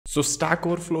So Stack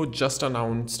Overflow just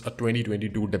announced a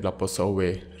 2022 developer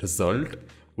survey result,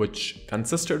 which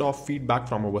consisted of feedback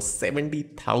from over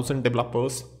 70,000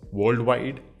 developers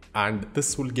worldwide. And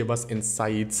this will give us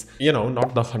insights,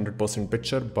 not the 100%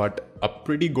 picture, but a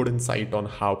pretty good insight on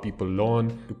how people learn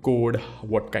to code,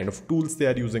 what kind of tools they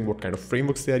are using, what kind of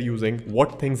frameworks they are using,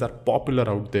 what things are popular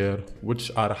out there,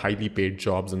 which are highly paid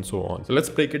jobs, and so on. So let's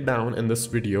break it down in this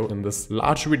video, in this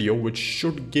large video, which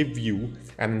should give you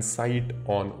an insight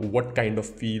on what kind of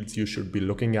fields you should be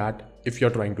looking at if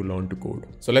you're trying to learn to code.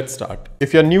 So let's start.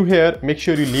 If you're new here, make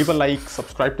sure you leave a like,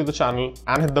 subscribe to the channel,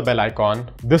 and hit the bell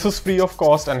icon. This is free of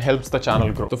cost and helps the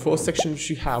channel grow. The first section which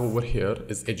we have over here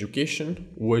is education,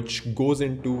 which goes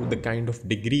into the kind of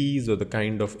degrees or the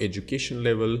kind of education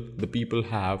level the people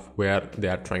have where they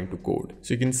are trying to code.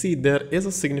 So you can see there is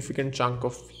a significant chunk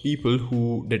of people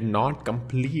who did not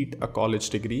complete a college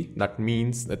degree. That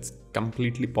means that's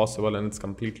completely possible and it's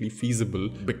completely feasible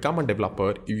to become a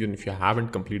developer even if you haven't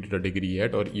completed a degree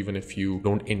yet, or even if you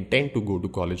don't intend to go to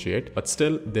college yet. But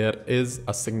still there is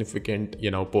a significant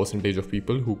percentage of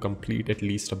people who complete at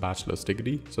least a bachelor's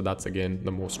degree. So that's again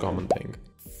the most common thing.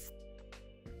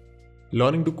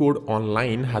 Learning to code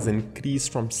online has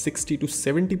increased from 60 to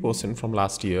 70% from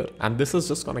last year, and this is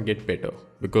just gonna get better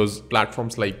because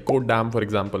platforms like Codedamn, for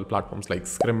example, platforms like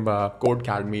Scrimba,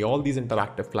 Codecademy, all these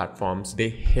interactive platforms, they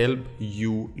help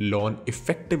you learn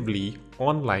effectively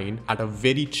online at a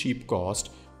very cheap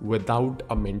cost without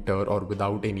a mentor or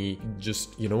without any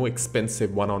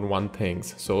expensive one-on-one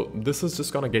things. So this is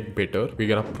just gonna get better. We're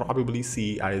gonna probably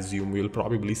see, I assume we'll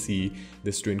probably see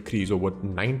this to increase over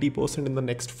 90% in the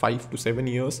next 5 to 7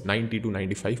 years, 90 to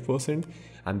 95%.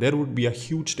 And there would be a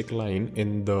huge decline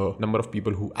in the number of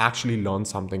people who actually learn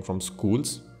something from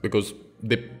schools, because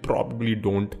they probably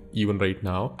don't even right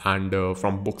now, and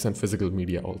from books and physical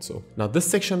media also. Now this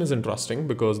section is interesting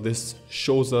because this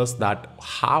shows us that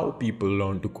how people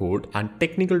learn to code, and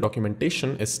technical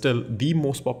documentation is still the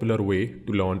most popular way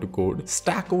to learn to code.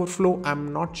 Stack Overflow,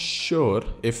 I'm not sure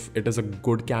if it is a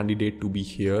good candidate to be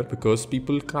here because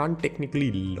people can't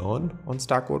technically learn on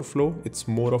Stack Overflow. It's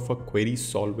more of a query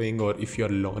solving, or if you're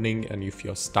learning and if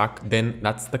you're stuck, then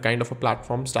that's the kind of a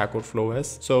platform Stack Overflow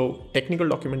is. So technical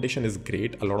documentation is great.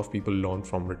 A lot of people learn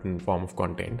from written form of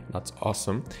content. That's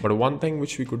awesome. But one thing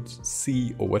which we could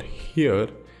see over here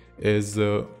is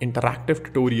interactive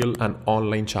tutorial and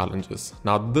online challenges.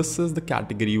 Now this is the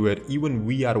category where even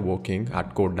we are working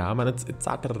at Codedamn, and it's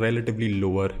at a relatively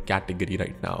lower category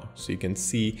right now. So you can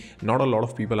see not a lot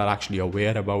of people are actually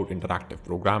aware about interactive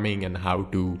programming and how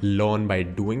to learn by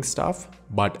doing stuff,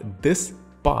 but this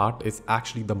part is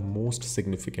actually the most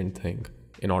significant thing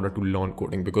in order to learn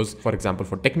coding. Because for example,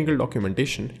 for technical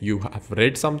documentation, you have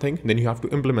read something, then you have to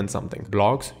implement something.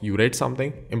 Blogs, you read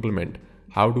something, implement.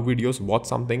 How to videos, watch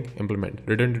something, implement.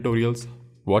 Written tutorials,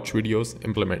 watch videos,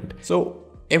 implement. So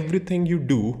everything you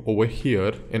do over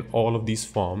here in all of these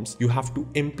forms, you have to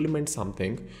implement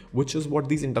something, which is what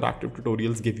these interactive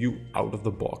tutorials give you out of the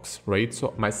box, right?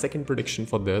 So my second prediction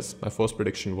for this, my first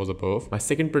prediction was above. My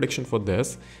second prediction for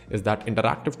this is that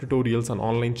interactive tutorials and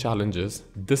online challenges,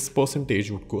 this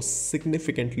percentage would go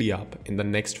significantly up in the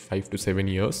next 5 to 7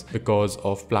 years because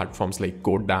of platforms like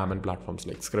Codedamn and platforms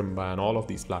like Scrimba and all of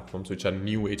these platforms, which are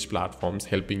new age platforms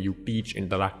helping you teach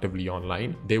interactively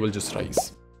online. They will just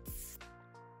rise.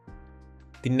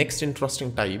 The next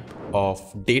interesting type of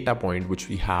data point which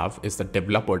we have is the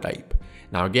developer type.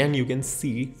 Now again, you can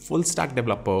see full stack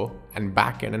developer and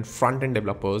backend and front end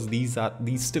developers. These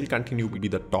still continue to be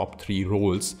the top 3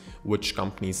 roles which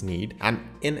companies need. And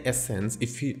in essence,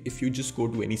 if you just go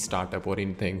to any startup or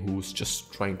anything who's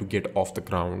just trying to get off the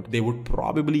ground, they would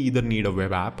probably either need a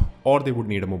web app or they would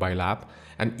need a mobile app.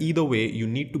 And either way, you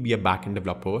need to be a backend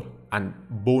developer, and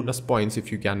bonus points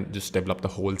if you can just develop the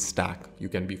whole stack. You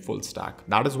can be full stack.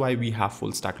 That is why we have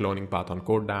full stack learning path on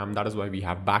Codedamn. That is why we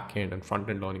have backend and front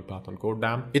end learning path on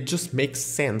Codedamn. It just makes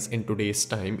sense in today's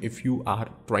time if you are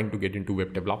trying to get into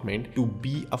web development to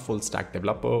be a full stack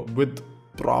developer with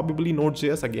probably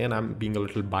Node.js. Again, I'm being a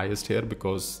little biased here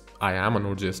because I am a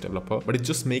Node.js developer, but it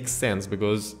just makes sense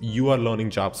because you are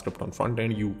learning JavaScript on front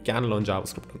end, you can learn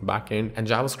JavaScript on back end, and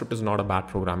JavaScript is not a bad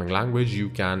programming language. You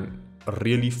can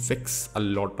really fix a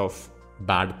lot of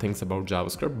bad things about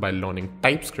JavaScript by learning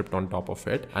TypeScript on top of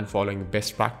it and following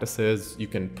best practices. You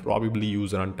can probably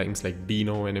use runtimes like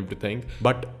Dino and everything.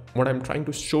 But what I'm trying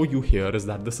to show you here is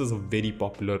that this is a very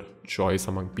popular choice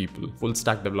among people. Full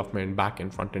stack development,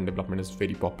 back-end, front-end development is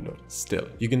very popular still.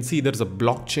 You can see there's a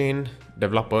blockchain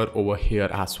developer over here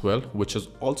as well, which is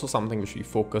also something which we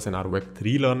focus in our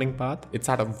Web3 learning path. It's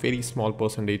at a very small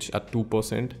percentage at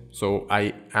 2%. So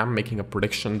I am making a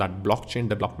prediction that blockchain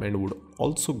development would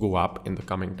also go up in the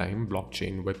coming time.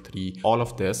 Blockchain, Web3, all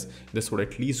of this would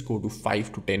at least go to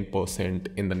 5 to 10%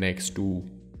 in the next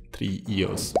 2-3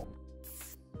 years.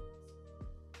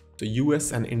 The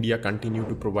US and India continue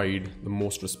to provide the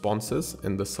most responses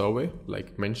in the survey,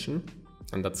 like mentioned.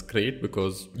 And that's great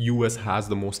because US has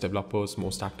the most developers,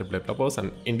 most active developers,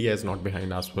 and India is not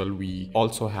behind as well. We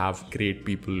also have great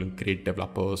people, great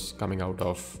developers coming out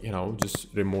of, just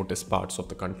remotest parts of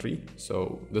the country.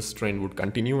 So this trend would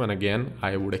continue. And again,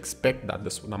 I would expect that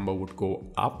this number would go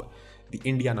up. The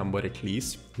India number, at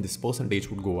least, this percentage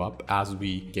would go up as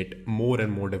we get more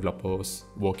and more developers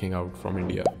working out from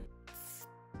India.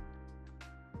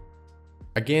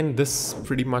 Again, this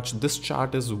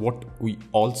chart is what we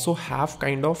also have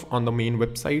kind of on the main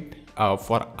website.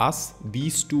 For us,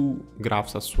 these two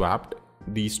graphs are swapped.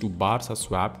 These two bars are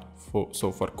swapped.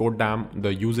 So for Codedamn,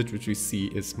 the usage which we see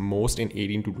is most in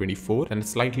 18 to 24 and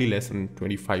slightly less in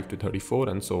 25 to 34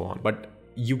 and so on. But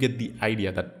you get the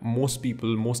idea that most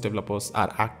developers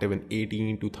are active in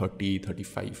 18 to 30,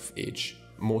 35 age.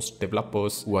 Most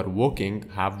developers who are working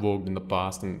have worked in the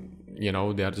past and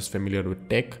they are just familiar with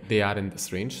tech. They are in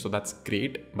this range. So that's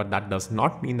great. But that does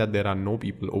not mean that there are no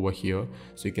people over here.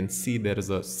 So you can see there is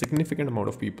a significant amount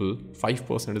of people.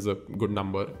 5% is a good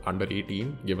number under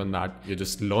 18, given that you're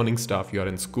just learning stuff. You're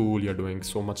in school, you're doing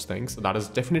so much things. So that is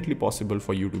definitely possible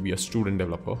for you to be a student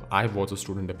developer. I was a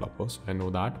student developer, so I know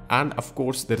that. And of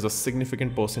course, there's a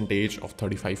significant percentage of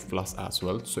 35 plus as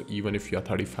well. So even if you're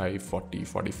 35, 40,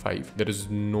 45, there is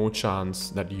no chance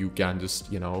that you can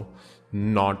just,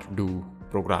 not do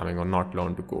programming or not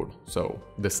learn to code. So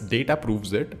this data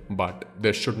proves it, but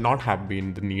there should not have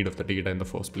been the need of the data in the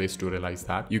first place to realize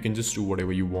that. You can just do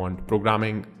whatever you want.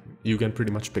 Programming, you can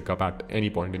pretty much pick up at any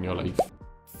point in your life.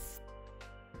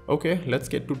 Okay, let's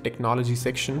get to technology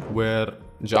section where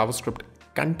JavaScript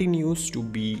continues to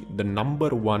be the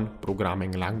 #1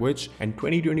 programming language, and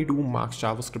 2022 marks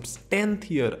JavaScript's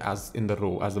 10th year as in the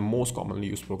row as the most commonly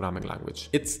used programming language.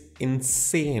 It's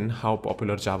insane how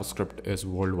popular JavaScript is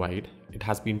worldwide. It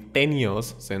has been 10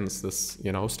 years since this,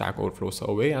 Stackoverflow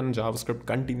survey, and JavaScript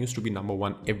continues to be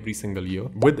 #1 every single year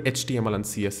with HTML and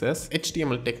CSS.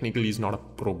 HTML technically is not a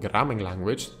programming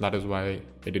language. That is why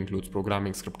it includes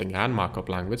programming, scripting, and markup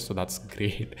language. So that's a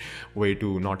great way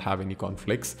to not have any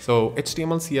conflicts. So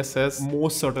HTML, CSS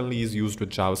most certainly is used with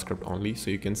JavaScript only. So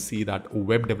you can see that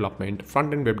web development,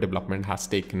 front-end web development has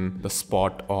taken the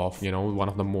spot of, one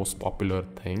of the most popular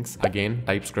things. Again,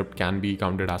 TypeScript can be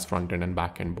counted as front-end and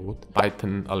back-end both.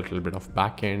 Python, a little bit of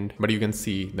back-end, but you can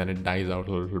see then it dies out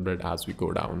a little bit as we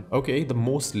go down. Okay, the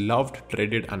most loved,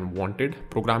 dreaded, and wanted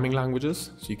programming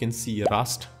languages. So you can see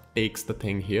Rust takes the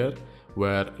thing here,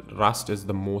 where Rust is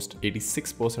the most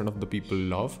 86% of the people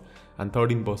love and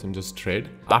 13% just dread.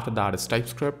 After that is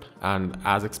TypeScript, and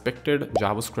as expected,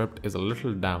 JavaScript is a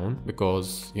little down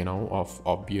because, of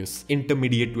obvious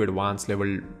intermediate to advanced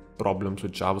level problems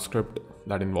with JavaScript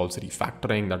that involves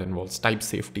refactoring, that involves type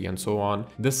safety, and so on.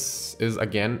 This is,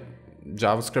 again,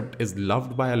 JavaScript is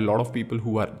loved by a lot of people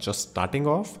who are just starting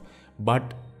off,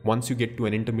 but once you get to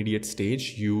an intermediate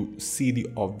stage, you see the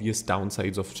obvious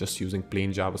downsides of just using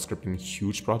plain JavaScript in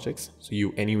huge projects. So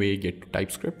you anyway get to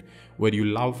TypeScript, where you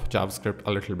love JavaScript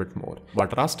a little bit more.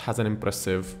 But Rust has an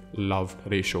impressive loved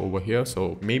ratio over here.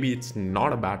 So maybe it's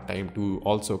not a bad time to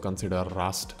also consider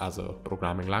Rust as a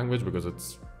programming language, because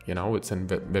it's it's in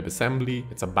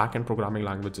WebAssembly. It's a backend programming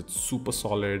language. It's super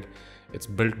solid. It's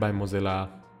built by Mozilla.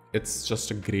 It's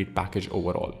just a great package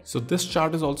overall. So this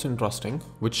chart is also interesting,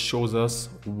 which shows us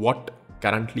what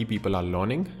currently people are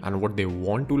learning and what they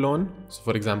want to learn. So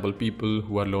for example, people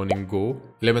who are learning Go,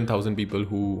 11,000 people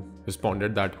who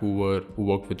responded that who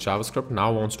worked with JavaScript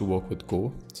now wants to work with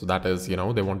Go. So that is, they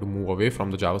want to move away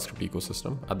from the JavaScript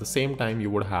ecosystem. At the same time, you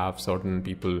would have certain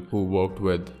people who worked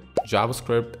with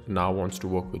JavaScript now wants to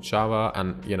work with Java,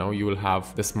 and you will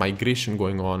have this migration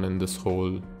going on in this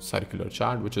whole circular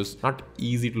chart, which is not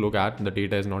easy to look at. The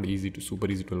data is not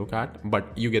super easy to look at,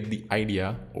 but you get the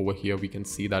idea. Over here we can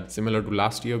see that similar to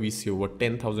last year, we see over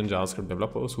 10,000 JavaScript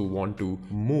developers who want to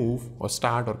move or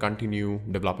start or continue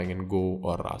developing in Go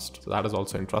or Rust. So that is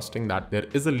also interesting that there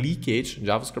is a leakage.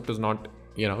 JavaScript is not,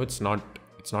 it's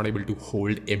not able to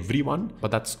hold everyone, but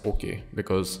that's okay,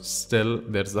 because still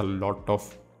there's a lot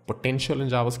of potential in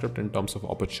JavaScript in terms of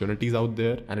opportunities out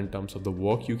there and in terms of the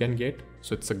work you can get.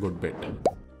 So it's a good bit.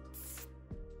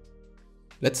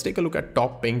 Let's take a look at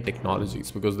top paying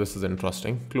technologies because this is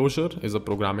interesting. Clojure is a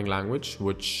programming language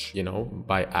which,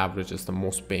 by average is the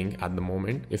most paying at the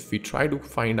moment. If we try to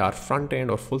find our front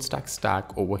end or full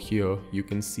stack over here, you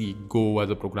can see Go as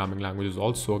a programming language is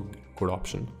also a good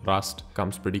option. Rust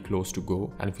comes pretty close to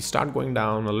Go. And if we start going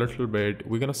down a little bit,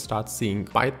 we're going to start seeing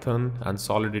Python and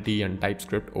Solidity and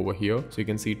TypeScript over here. So you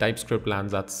can see TypeScript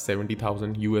lands at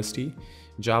 70,000 USD.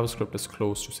 JavaScript is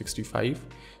close to 65.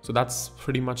 So that's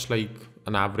pretty much like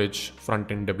an average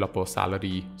front-end developer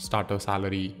salary, starter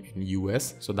salary in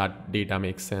US. So that data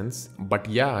makes sense. But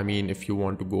yeah, I mean, if you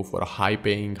want to go for a high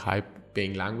paying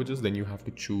languages, then you have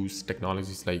to choose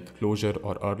technologies like Clojure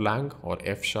or Erlang or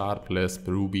F#, Lisp,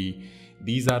 Ruby.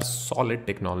 These are solid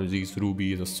technologies.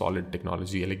 Ruby is a solid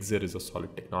technology. Elixir is a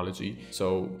solid technology.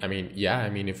 So, I mean,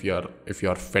 if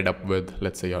you're fed up with,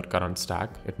 let's say, your current stack,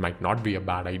 it might not be a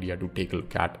bad idea to take a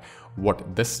look at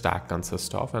what this stack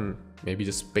consists of and maybe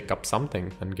just pick up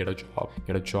something and get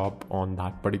a job on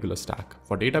that particular stack.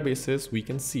 For databases, we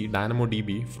can see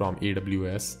DynamoDB from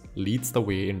AWS leads the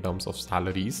way in terms of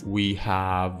salaries. We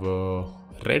have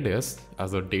Redis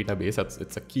as a database.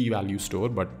 It's a key value store,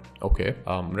 but okay.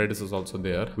 Redis is also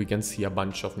there. We can see a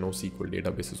bunch of NoSQL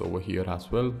databases over here as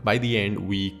well. By the end,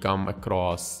 we come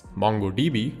across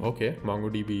MongoDB. Okay,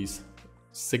 MongoDB is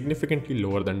significantly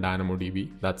lower than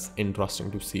DynamoDB. That's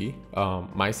interesting to see.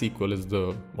 MySQL is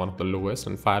one of the lowest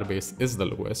and Firebase is the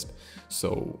lowest.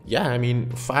 So yeah, I mean,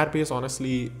 Firebase,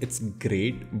 honestly, it's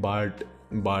great, but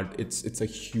it's a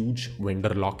huge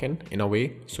vendor lock-in in a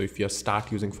way. So if you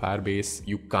start using Firebase,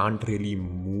 you can't really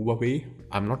move away.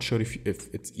 I'm not sure if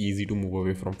it's easy to move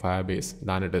away from Firebase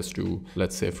than it is to,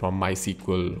 let's say, from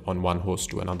MySQL on one host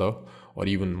to another, or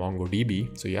even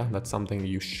MongoDB. So yeah, that's something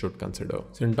you should consider.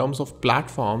 So in terms of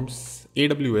platforms,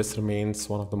 AWS remains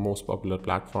one of the most popular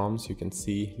platforms. You can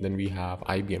see, then we have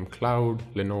IBM Cloud,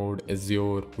 Linode,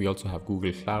 Azure. We also have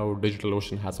Google Cloud.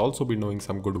 DigitalOcean has also been doing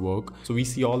some good work. So we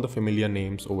see all the familiar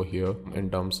names over here. In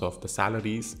terms of the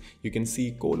salaries, you can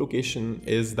see co-location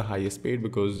is the highest paid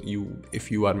because if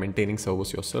you are maintaining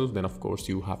servers yourself, then of course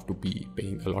you have to be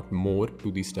paying a lot more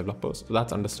to these developers. So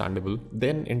that's understandable.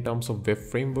 Then in terms of web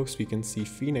frameworks, we can see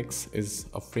Phoenix is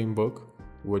a framework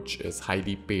which is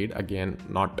highly paid. Again,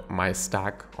 not my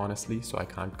stack, honestly, so I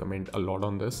can't comment a lot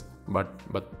on this, but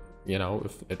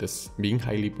if it is being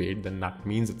highly paid, then that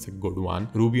means it's a good one.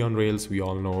 Ruby on Rails, we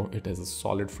all know it is a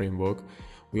solid framework.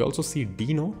 We also see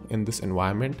Dino in this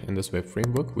environment, in this web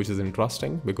framework, which is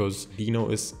interesting because Dino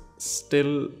is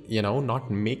still,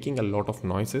 not making a lot of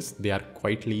noises. They are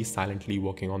quietly, silently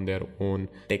working on their own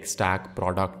tech stack,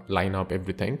 product, lineup,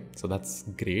 everything. So that's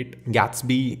great.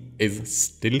 Gatsby is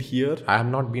still here. I have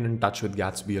not been in touch with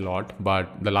Gatsby a lot,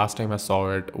 but the last time I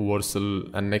saw it,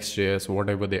 Vercel and Next.js,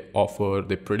 whatever they offer,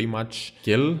 they pretty much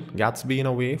kill Gatsby in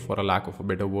a way, for a lack of a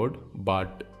better word.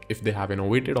 But if they have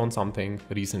innovated on something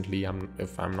recently,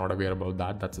 if I'm not aware about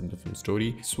that, that's a different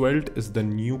story. Svelte is the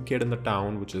new kid in the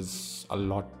town, which is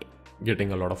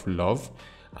getting a lot of love.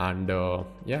 And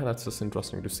yeah, that's just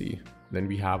interesting to see. Then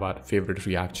we have our favorite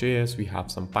React.js, we have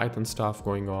some Python stuff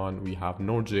going on, we have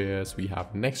Node.js, we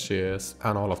have Next.js,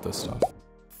 and all of this stuff.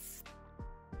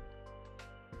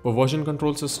 For version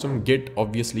control system, Git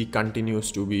obviously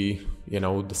continues to be,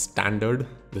 the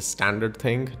standard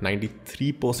thing.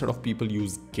 93% of people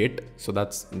use Git. So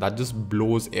that just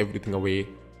blows everything away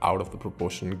out of the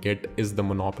proportion. Git is the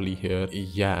monopoly here.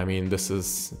 Yeah, I mean,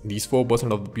 these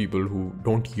 4% of the people who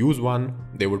don't use one,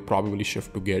 they would probably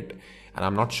shift to Git. And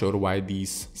I'm not sure why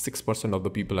these 6% of the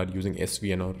people are using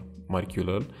SVN or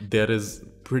Mercurial. There is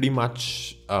pretty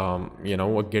much, a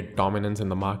Git dominance in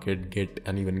the market, Git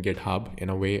and even GitHub in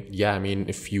a way. Yeah, I mean,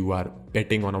 if you are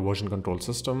betting on a version control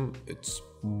system, it's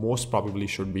most probably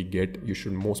should be Git. You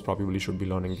should most probably be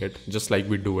learning Git, just like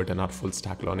we do it in our full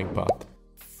stack learning path.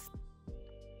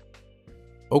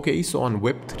 Okay, so on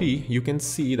Web3, you can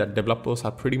see that developers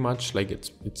are pretty much like it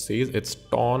says it's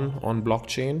torn on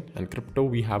blockchain and crypto.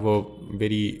 We have a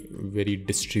very, very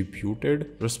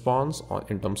distributed response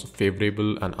in terms of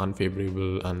favorable and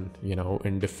unfavorable and,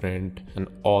 indifferent and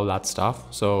all that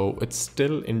stuff. So it's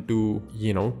still into,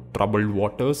 troubled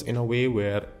waters in a way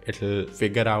where we'll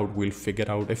figure out if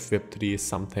Web3 is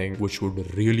something which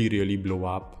would really, really blow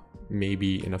up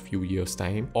maybe in a few years'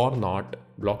 time or not.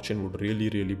 Blockchain would really,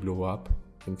 really blow up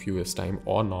in few years time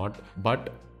or not.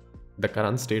 But the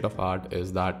current state of art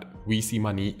is that VC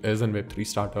money is in Web3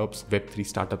 startups. Web3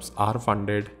 startups are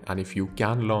funded, and if you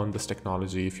can learn this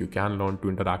technology, if you can learn to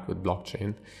interact with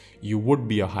blockchain, you would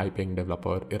be a high-paying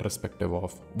developer irrespective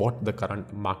of what the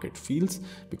current market feels,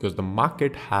 because the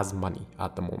market has money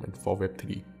at the moment for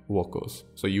Web3 workers.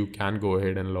 So you can go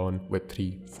ahead and learn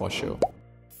Web3 for sure.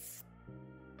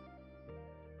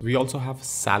 We also have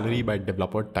salary by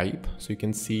developer type. So you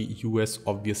can see US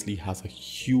obviously has a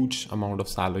huge amount of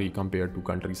salary compared to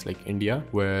countries like India,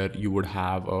 where you would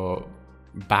have a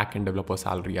back-end developer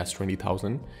salary as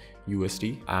 20,000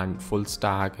 USD and full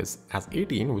stack is as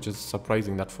 18, which is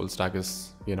surprising that full stack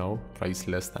is, you know, price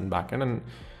less than backend. And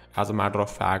as a matter of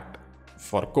fact,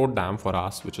 for Codedamn, for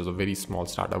us, which is a very small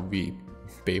startup, we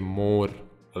pay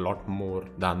a lot more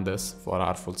than this for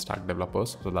our full stack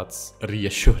developers. So that's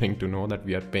reassuring to know that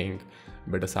we are paying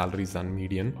better salaries than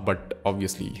median, but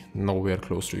obviously nowhere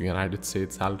close to United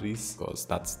States salaries, because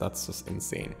that's just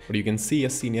insane. But you can see a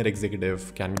senior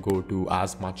executive can go to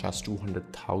as much as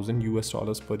 200,000 US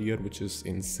dollars per year, which is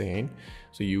insane.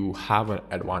 So you have an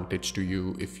advantage to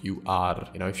you if you are,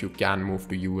 you know, if you can move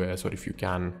to US, or if you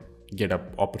can get an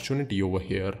opportunity over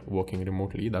here working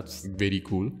remotely. That's very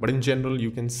cool. But in general,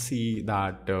 you can see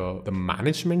that the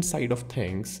management side of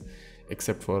things,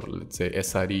 except for, let's say,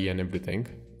 SRE and everything,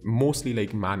 mostly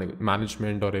like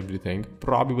management or everything,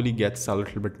 probably gets a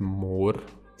little bit more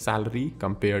salary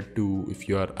compared to if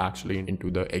you are actually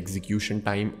into the execution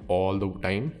time all the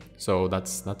time. So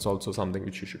that's also something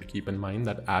which you should keep in mind,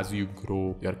 that as you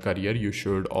grow your career, you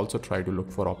should also try to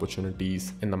look for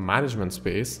opportunities in the management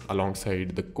space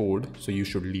alongside the code. So you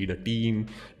should lead a team,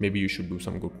 maybe you should do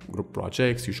some group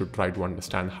projects, you should try to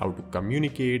understand how to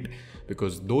communicate,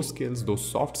 because those skills, those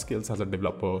soft skills as a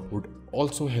developer would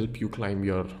also help you climb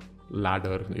your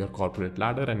ladder, your corporate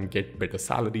ladder, and get better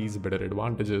salaries, better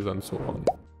advantages, and so on.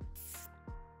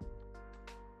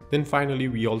 Then finally,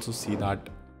 we also see that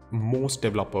most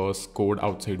developers code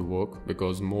outside work,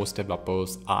 because most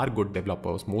developers are good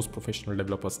developers. Most professional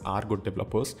developers are good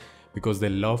developers because they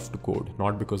love to code,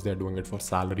 not because they're doing it for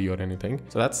salary or anything.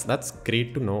 So that's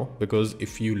great to know, because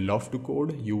if you love to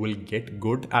code, you will get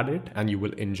good at it and you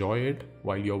will enjoy it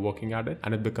while you're working at it.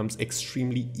 And it becomes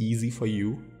extremely easy for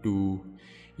you to,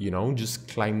 you know, just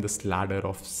climb this ladder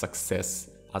of success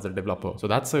as a developer. So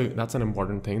that's an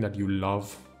important thing, that you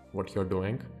love what you're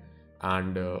doing.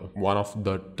 And one of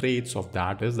the traits of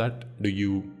that is that, do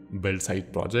you build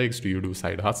side projects? Do you do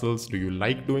side hustles? Do you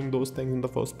like doing those things in the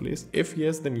first place? If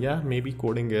yes, then yeah, maybe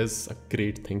coding is a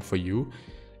great thing for you.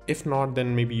 If not,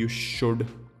 then maybe you should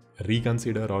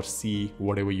reconsider or see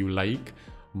whatever you like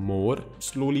more.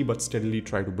 Slowly but steadily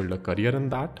try to build a career in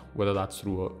that, whether that's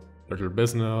through a little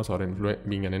business or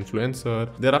being an influencer.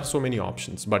 There are so many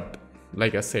options, but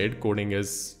like I said, coding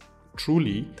is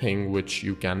truly thing which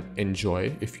you can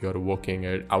enjoy if you're working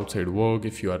at outside work.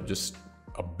 If you are just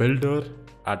a builder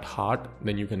at heart,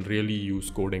 then you can really use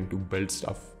coding to build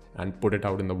stuff and put it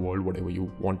out in the world, whatever you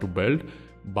want to build.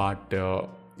 But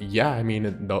yeah, I mean,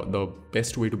 the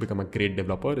best way to become a great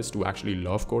developer is to actually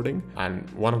love coding. And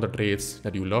one of the traits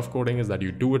that you love coding is that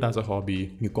you do it as a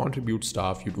hobby, you contribute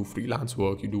stuff, you do freelance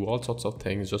work, you do all sorts of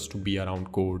things just to be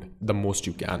around code the most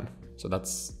you can. So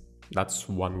that's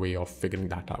one way of figuring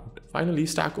that out. Finally,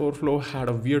 Stack Overflow had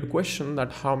a weird question,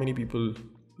 that how many people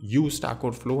use Stack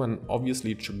Overflow, and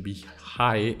obviously it should be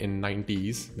high in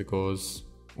 90s, because,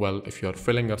 well, if you're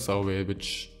filling a survey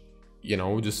which, you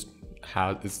know, just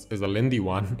is a lengthy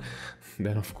one,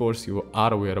 then of course you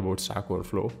are aware about Stack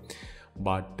Overflow.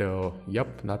 But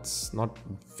yep, that's not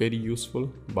very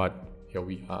useful, but here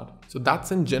we are. So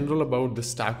that's in general about the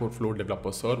Stack Overflow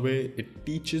Developer Survey. It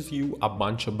teaches you a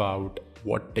bunch about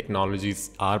what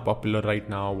technologies are popular right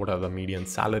now, what are the median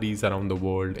salaries around the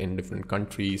world in different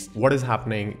countries, what is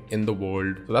happening in the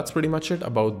world. So that's pretty much it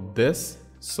about this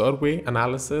survey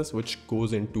analysis, which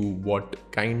goes into what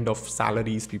kind of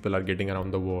salaries people are getting around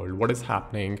the world, what is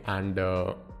happening, and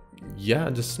yeah,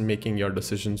 just making your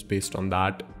decisions based on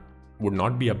that would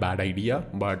not be a bad idea,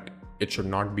 but it should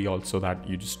not be also that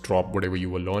you just drop whatever you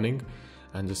were learning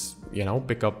and just, you know,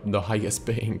 pick up the highest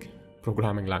paying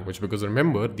programming language. Because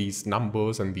remember, these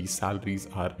numbers and these salaries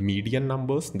are median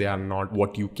numbers. They are not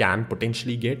what you can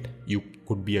potentially get. You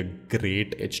could be a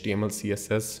great HTML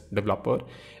CSS developer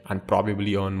and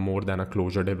probably earn more than a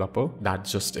Clojure developer. That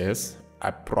just is.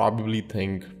 I probably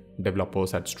think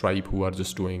developers at Stripe who are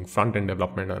just doing front-end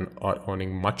development and are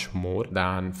earning much more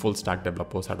than full stack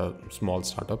developers at a small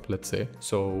startup, let's say.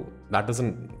 So that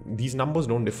these numbers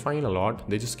don't define a lot.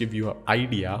 They just give you an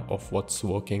idea of what's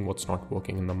working, what's not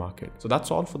working in the market. So that's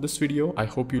all for this video. I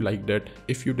hope you liked it.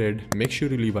 If you did, make sure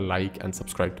you leave a like and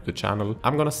subscribe to the channel.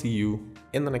 I'm gonna see you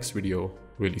in the next video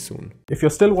really soon. If you're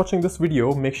still watching this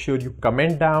video, make sure you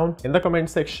comment down in the comment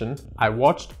section, I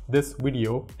watched this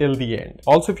video till the end.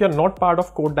 Also, if you're not part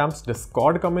of Codedamm's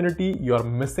Discord community, you're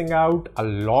missing out a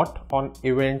lot on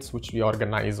events which we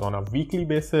organize on a weekly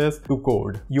basis to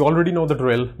code. You already know the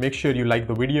drill. Make sure you like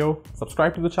the video,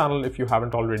 subscribe to the channel if you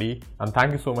haven't already, and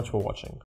thank you so much for watching.